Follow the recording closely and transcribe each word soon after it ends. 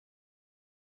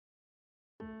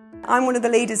I'm one of the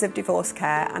leaders of divorce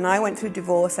care, and I went through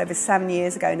divorce over 7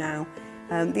 years ago now.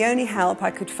 The only help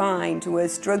I could find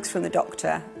was drugs from the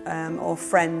doctor or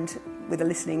friend with the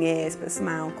listening ears, but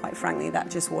somehow, quite frankly,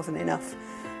 that just wasn't enough.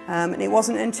 And it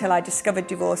wasn't until I discovered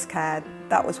divorce care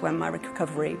that was when my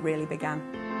recovery really began.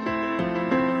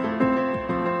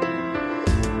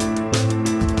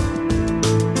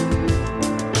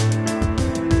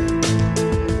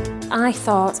 I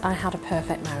thought I had a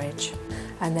perfect marriage,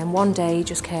 and then one day he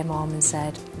just came home and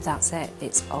said, "That's it,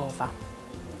 it's over."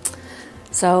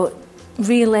 So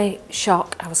really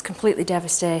shocked, I was completely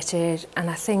devastated, and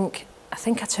I think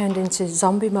I turned into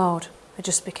zombie mode. I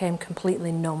just became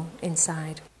completely numb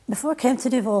inside. Before I came to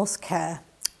divorce care,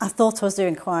 I thought I was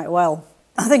doing quite well.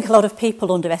 I think a lot of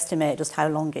people underestimate just how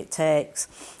long it takes,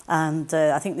 and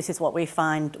I think this is what we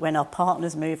find when our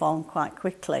partners move on quite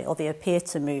quickly, or they appear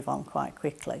to move on quite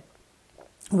quickly.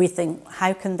 We think,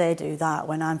 how can they do that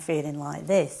when I'm feeling like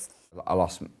this? I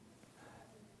lost,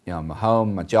 my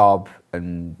home, my job,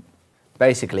 and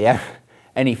basically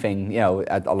anything.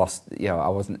 I lost. I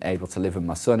wasn't able to live with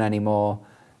my son anymore,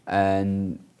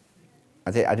 and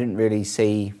I didn't really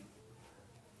see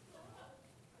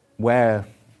where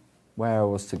I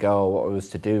was to go, what I was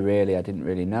to do. Really, I didn't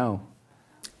really know.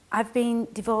 I've been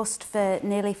divorced for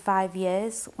nearly 5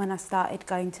 years when I started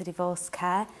going to divorce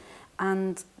care.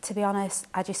 And to be honest,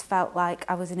 I just felt like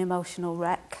I was an emotional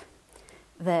wreck,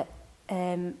 that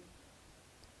I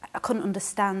couldn't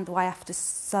understand why after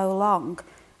so long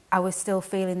I was still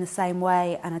feeling the same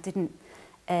way, and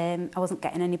I wasn't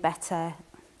getting any better.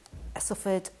 I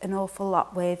suffered an awful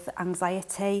lot with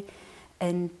anxiety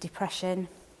and depression.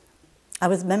 I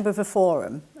was a member of a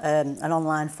forum, an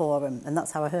online forum, and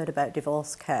that's how I heard about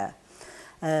divorce care.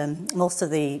 Most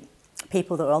of the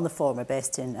people that were on the forum are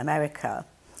based in America.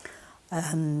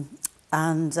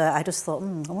 I just thought,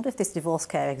 I wonder if this divorce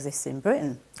care exists in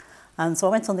Britain. And so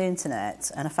I went on the internet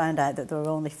and I found out that there were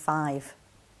only 5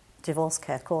 divorce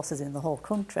care courses in the whole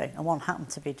country, and one happened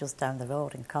to be just down the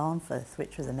road in Carnforth,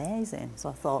 which was amazing. So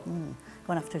I thought, I'm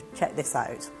going to have to check this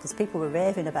out, because people were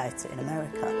raving about it in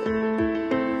America.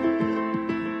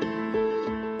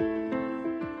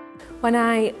 When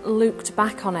I looked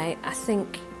back on it, I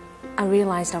think I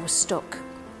realised I was stuck.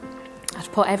 I'd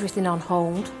put everything on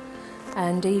hold.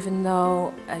 And even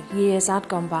though years had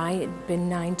gone by, it'd been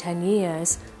 9-10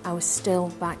 years, I was still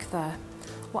back there.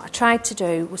 What I tried to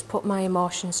do was put my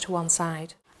emotions to one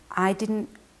side. I didn't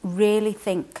really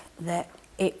think that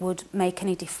it would make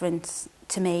any difference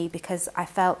to me, because I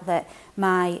felt that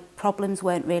my problems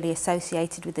weren't really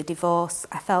associated with the divorce.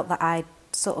 I felt that I'd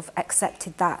sort of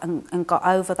accepted that and got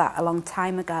over that a long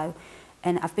time ago.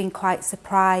 And I've been quite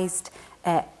surprised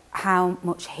at how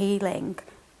much healing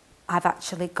I've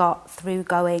actually got through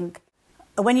going.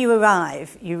 When you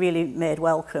arrive, you're really made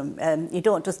welcome. You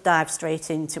don't just dive straight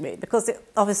into it, because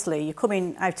obviously you're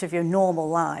coming out of your normal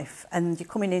life and you're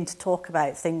coming in to talk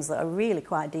about things that are really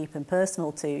quite deep and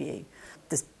personal to you.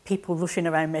 There's people rushing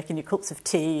around making you cups of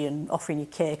tea and offering you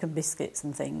cake and biscuits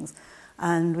and things.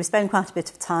 And we spend quite a bit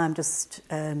of time just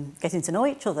getting to know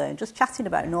each other and just chatting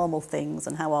about normal things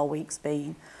and how our week's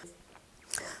been.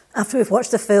 After we've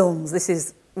watched the films, this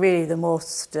is really the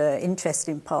most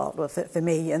interesting part for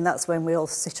me, and that's when we all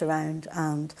sit around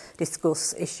and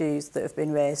discuss issues that have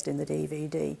been raised in the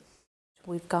DVD.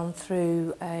 We've gone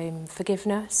through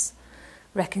forgiveness,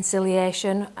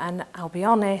 reconciliation, and I'll be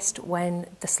honest, when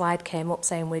the slide came up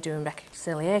saying we're doing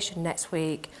reconciliation next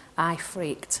week, I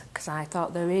freaked, because I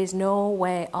thought there is no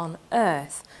way on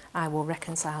earth I will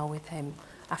reconcile with him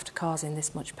after causing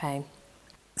this much pain.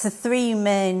 The 3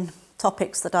 main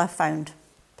topics that I found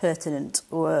pertinent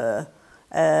were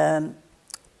the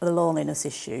loneliness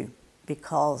issue,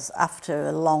 because after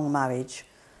a long marriage,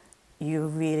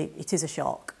 it is a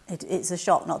shock. It's a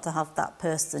shock not to have that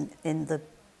person in the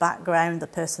background, the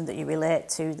person that you relate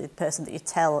to, the person that you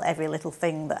tell every little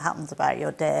thing that happens about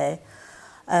your day.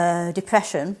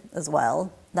 Depression as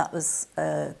well, that was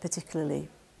particularly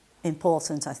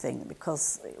important, I think,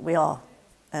 because we are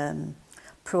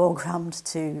programmed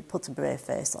to put a brave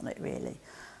face on it, really.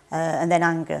 And then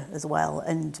anger as well,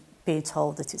 and being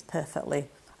told that it's perfectly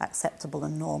acceptable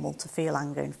and normal to feel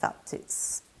anger. In fact,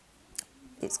 it's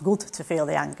good to feel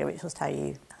the anger, it's just how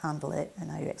you handle it and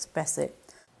how you express it.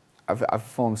 I've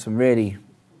formed some really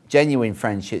genuine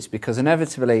friendships, because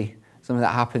inevitably something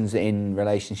that happens in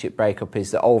relationship breakup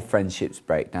is that old friendships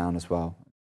break down as well.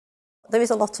 There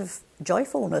is a lot of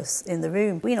joyfulness in the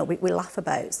room. We laugh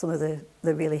about some of the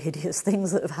really hideous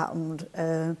things that have happened,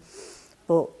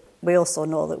 but we also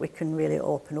know that we can really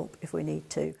open up if we need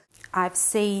to. I've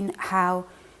seen how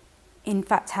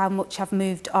much I've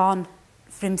moved on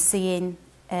from seeing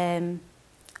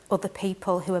other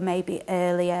people who are maybe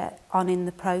earlier on in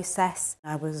the process.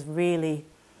 I was really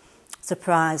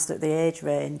surprised at the age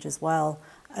range as well.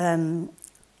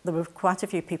 There were quite a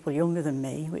few people younger than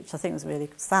me, which I think was really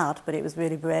sad, but it was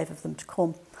really brave of them to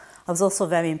come. I was also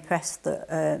very impressed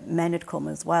that men had come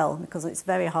as well, because it's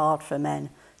very hard for men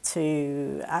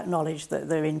to acknowledge that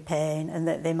they're in pain and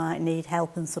that they might need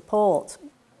help and support.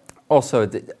 Also,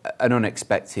 an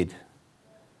unexpected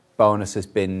bonus has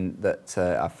been that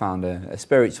I found a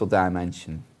spiritual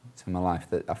dimension to my life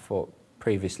that I thought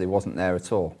previously wasn't there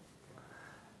at all.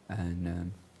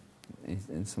 And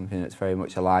it's something that's very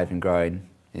much alive and growing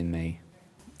in me.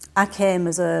 I came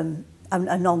as a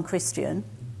non-Christian,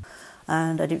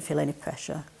 and I didn't feel any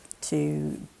pressure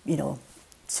to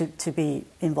be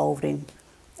involved in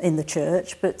the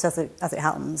church. But as it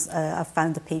happens, I've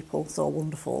found the people so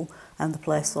wonderful and the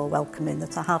place so welcoming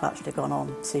that I have actually gone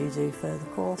on to do further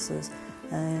courses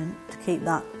to keep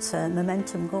that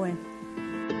momentum going.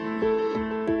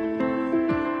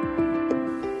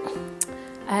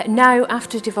 Now,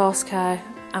 after divorce care,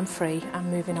 I'm free.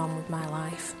 I'm moving on with my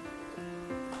life.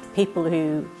 People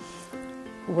who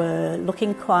were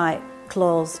looking quite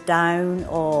closed down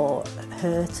or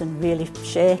hurt and really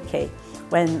shaky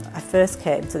when I first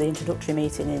came to the introductory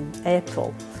meeting in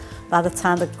April, by the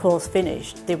time the course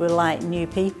finished, they were like new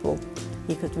people.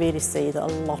 You could really see that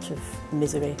a lot of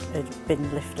misery had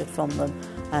been lifted from them,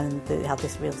 and they had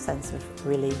this real sense of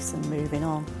release and moving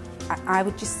on. I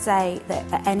would just say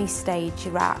that at any stage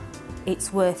you're at,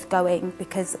 it's worth going,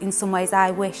 because in some ways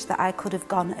I wish that I could have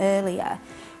gone earlier,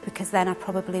 because then I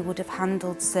probably would have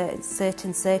handled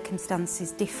certain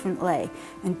circumstances differently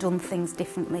and done things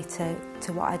differently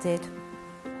to what I did.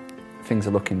 Things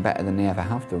are looking better than they ever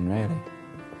have done, really.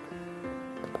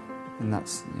 And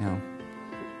that's,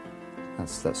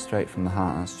 that's straight from the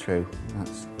heart, that's true.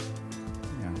 That's,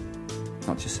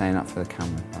 not just saying that for the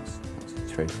camera, that's the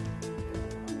truth.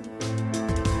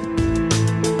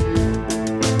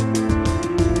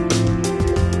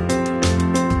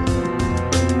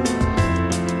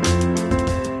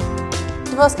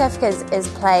 Divorce Care for Kids is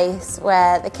a place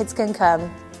where the kids can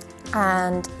come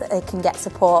and they can get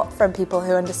support from people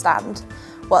who understand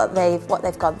what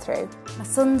they've gone through. My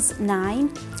son's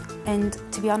 9, and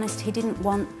to be honest, he didn't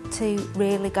want to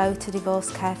really go to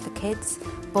Divorce Care for Kids,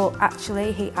 but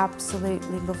actually he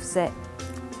absolutely loves it,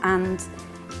 and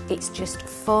it's just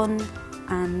fun,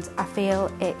 and I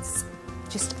feel it's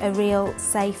just a real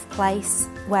safe place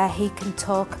where he can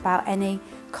talk about any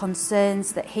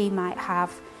concerns that he might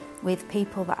have with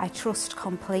people that I trust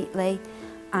completely,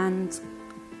 and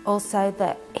also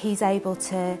that he's able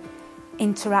to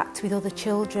interact with other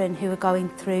children who are going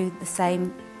through the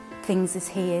same things as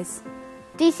he is.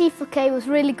 DC4K was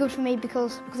really good for me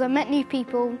because I met new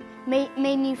people, made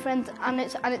new friends, and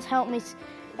it's helped me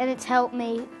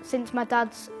since my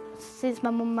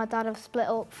mum and my dad have split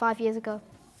up 5 years ago.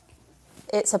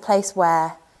 It's a place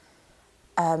where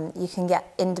you can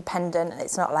get independent.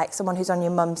 It's not like someone who's on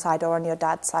your mum's side or on your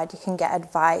dad's side. You can get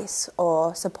advice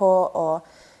or support, or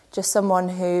just someone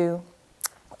who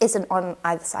isn't on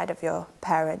either side of your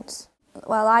parents.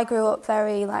 Well, I grew up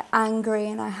very angry,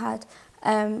 and I had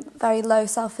very low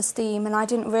self-esteem, and I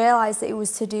didn't realise that it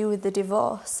was to do with the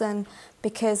divorce and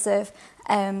because of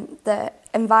the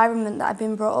environment that I've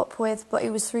been brought up with. But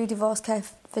it was through Divorce Care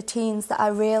for Teens that I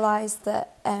realised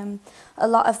that a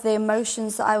lot of the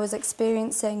emotions that I was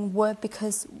experiencing were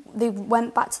because they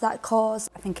went back to that cause.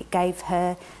 I think it gave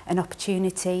her an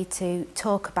opportunity to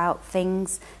talk about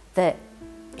things that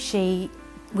she,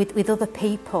 with other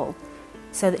people,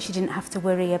 so that she didn't have to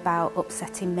worry about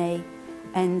upsetting me.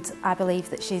 And I believe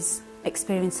that she's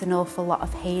experienced an awful lot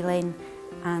of healing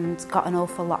and got an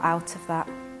awful lot out of that.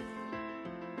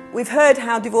 We've heard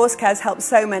how divorce care has helped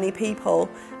so many people,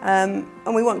 and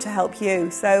we want to help you.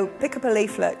 So pick up a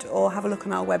leaflet or have a look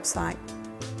on our website.